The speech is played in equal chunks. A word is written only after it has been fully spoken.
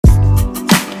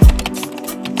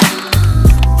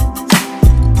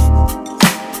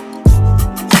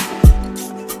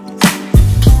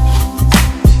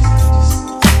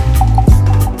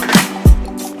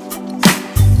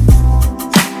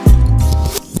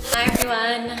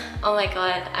everyone! Oh my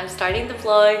god, I'm starting the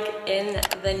vlog in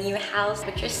the new house.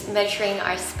 We're just measuring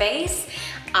our space.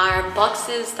 Our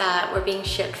boxes that were being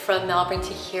shipped from Melbourne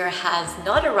to here has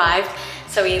not arrived,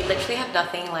 so we literally have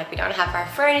nothing. Like, we don't have our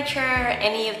furniture,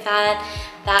 any of that.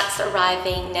 That's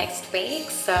arriving next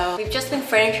week. So we've just been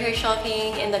furniture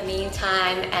shopping in the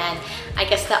meantime, and I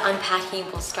guess the unpacking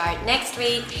will start next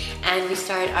week, and we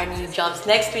start our new jobs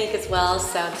next week as well.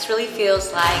 So this really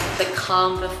feels like the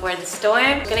calm before the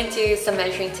storm. We're gonna do some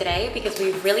measuring today because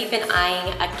we've really been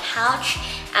eyeing a couch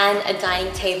and a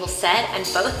dining table set, and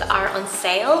both are on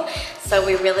sale. So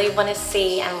we really want to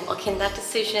see and lock in that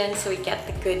decision so we get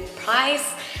the good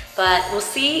price. But we'll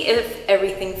see if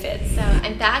everything fits. So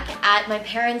I'm back at my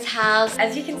parents' house.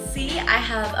 As you can see, I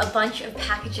have a bunch of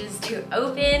packages to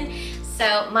open.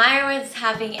 So Maya was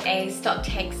having a stock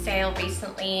take sale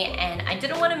recently, and I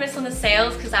didn't want to miss on the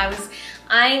sales because I was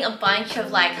eyeing a bunch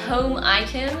of like home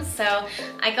items. So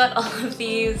I got all of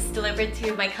these delivered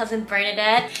to my cousin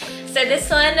Bernadette. So this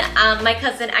one, my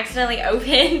cousin accidentally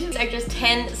opened. They're just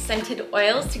 10 scented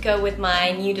oils to go with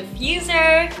my new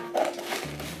diffuser.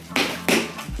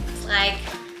 It's like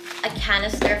a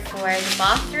canister for the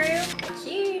bathroom.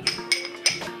 Cute.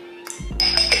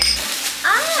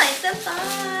 Ah, it's a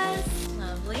vase.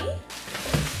 Lovely.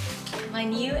 My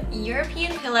new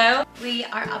European pillow. We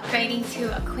are upgrading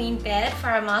to a queen bed for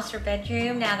our master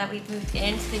bedroom now that we've moved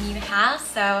into the new house.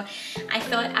 So I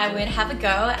thought I would have a go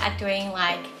at doing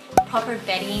like proper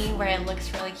bedding where it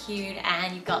looks really cute,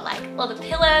 and you've got like all the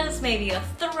pillows, maybe a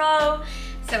throw.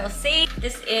 So we'll see.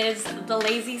 This is the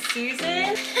Lazy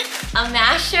Susan, a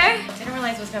masher. Didn't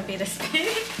realize it was gonna be this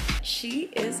big. She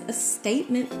is a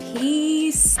statement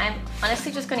piece. I'm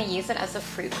honestly just gonna use it as a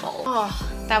fruit bowl.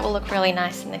 Oh, that will look really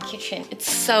nice in the kitchen. It's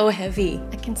so heavy.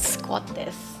 I can squat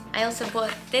this. I also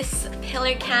bought this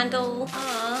pillar candle.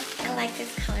 Oh, I like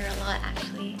this color a lot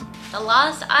actually. The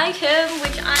last item,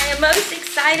 which I am most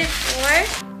excited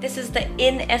for. This is the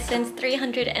In Essence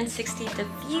 360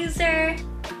 diffuser.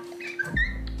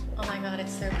 Oh my god,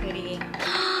 it's so pretty.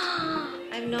 I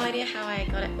have no idea how I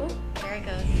got it. Oh, there it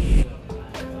goes.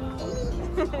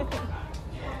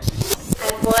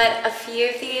 I bought a few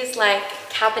of these like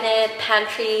cabinet,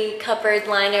 pantry, cupboard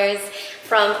liners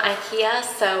from IKEA,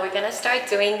 so we're gonna start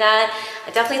doing that.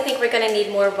 I definitely think we're gonna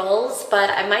need more rolls, but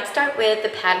I might start with the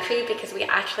pantry because we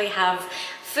actually have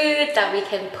food that we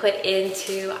can put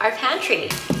into our pantry.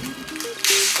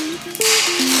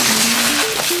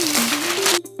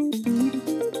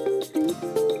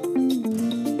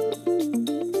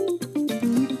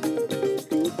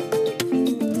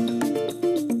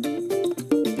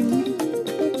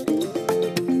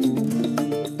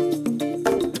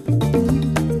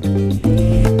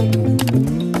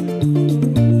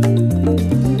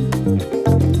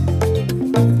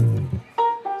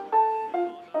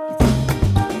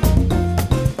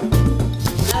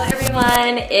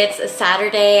 It's a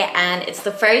Saturday and it's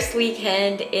the first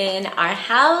weekend in our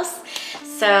house.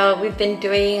 So we've been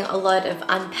doing a lot of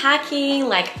unpacking,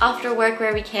 like after work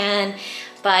where we can.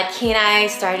 But Key and I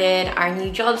started our new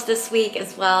jobs this week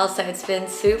as well, so it's been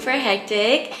super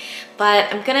hectic.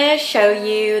 But I'm gonna show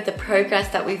you the progress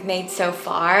that we've made so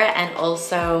far and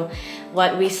also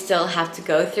what we still have to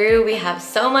go through. We have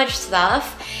so much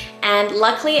stuff, and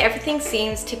luckily everything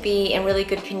seems to be in really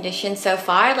good condition so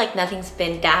far. Like, nothing's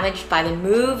been damaged by the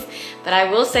move, but I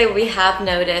will say we have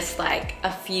noticed like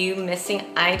a few missing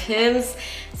items.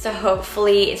 So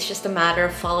hopefully it's just a matter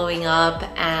of following up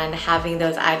and having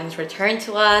those items returned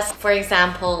to us. For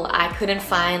example, I couldn't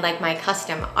find like my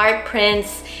custom art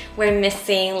prints. We're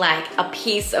missing like a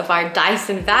piece of our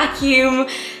Dyson vacuum.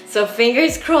 So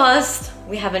fingers crossed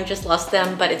we haven't just lost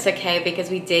them, but it's okay because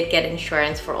we did get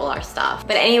insurance for all our stuff.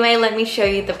 But anyway, let me show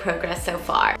you the progress so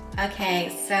far.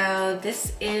 Okay, so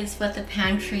this is what the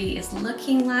pantry is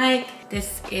looking like.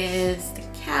 This is the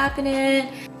cabinet.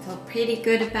 Feel pretty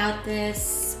good about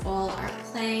this. All our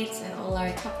plates and all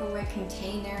our Tupperware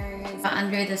containers.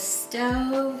 Under the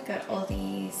stove, got all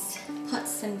these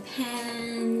pots and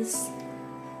pans.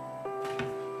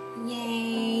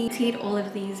 Yay! Emptied all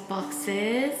of these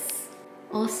boxes.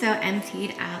 Also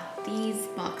emptied out these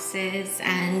boxes,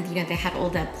 and you know, they had all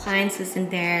the appliances in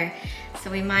there.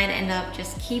 So we might end up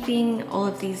just keeping all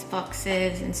of these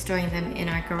boxes and storing them in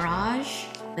our garage.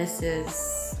 This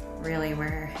is really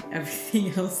where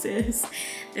everything else is.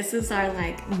 This is our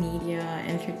like media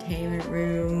entertainment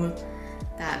room.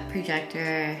 That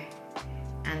projector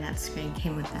and that screen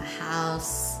came with the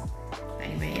house.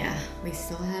 Anyway, yeah, we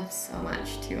still have so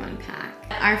much to unpack.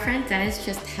 Our friend Dennis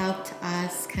just helped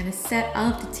us kind of set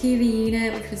up the TV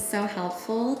unit, which was so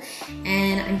helpful.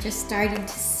 And I'm just starting to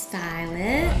style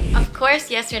it. Of course,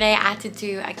 yesterday I had to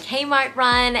do a Kmart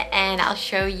run and I'll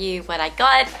show you what I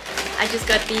got. I just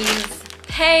got these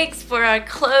pegs for our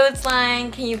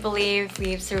clothesline. Can you believe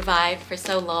we've survived for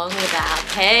so long without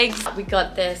pegs? We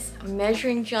got this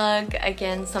measuring jug,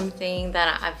 again something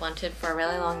that I've wanted for a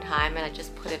really long time and I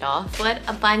just put it off. Got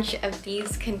a bunch of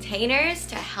these containers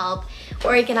to help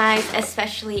organize,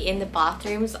 especially in the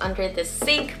bathrooms under the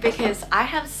sink, because I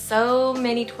have so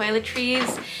many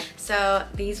toiletries, so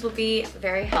these will be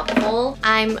very helpful.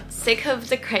 I'm sick of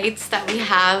the crates that we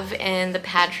have in the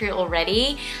pantry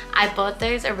already. I bought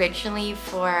those originally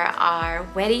for our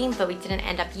wedding, but we didn't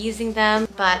end up using them.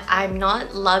 But I'm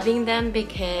not loving them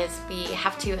because we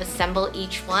have to assemble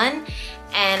each one.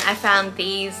 And I found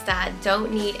these that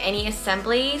don't need any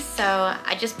assembly, so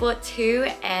I just bought 2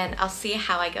 and I'll see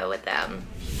how I go with them.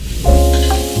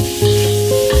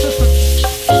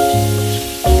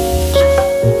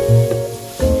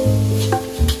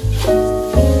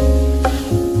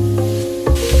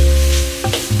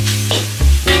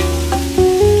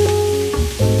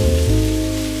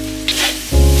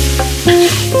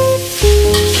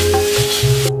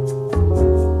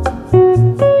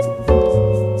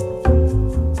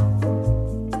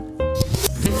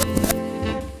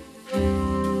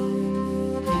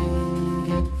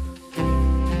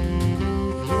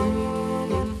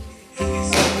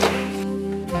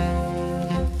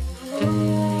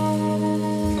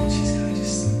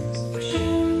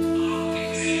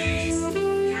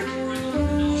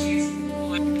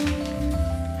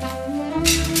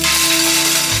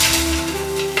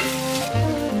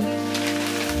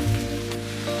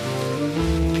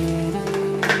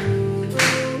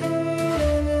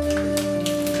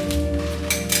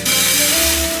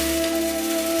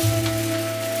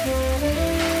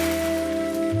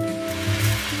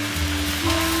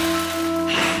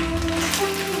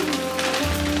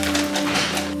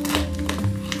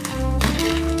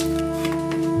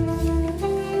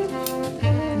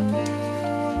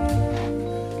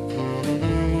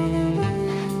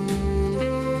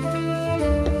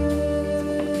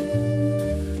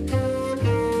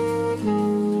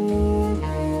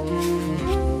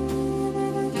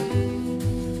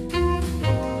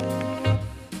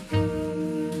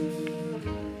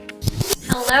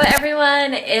 Hello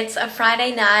everyone, it's a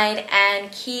Friday night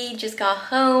and Key just got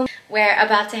home. We're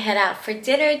about to head out for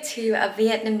dinner to a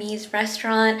Vietnamese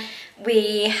restaurant.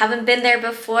 We haven't been there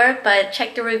before, but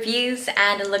checked the reviews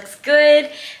and it looks good.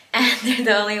 And they're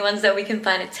the only ones that we can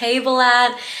find a table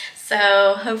at.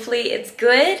 So hopefully it's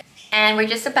good. And we're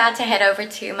just about to head over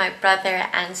to my brother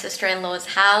and sister-in-law's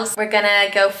house. We're gonna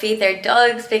go feed their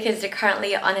dogs because they're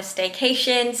currently on a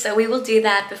staycation. So we will do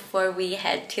that before we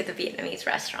head to the Vietnamese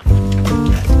restaurant.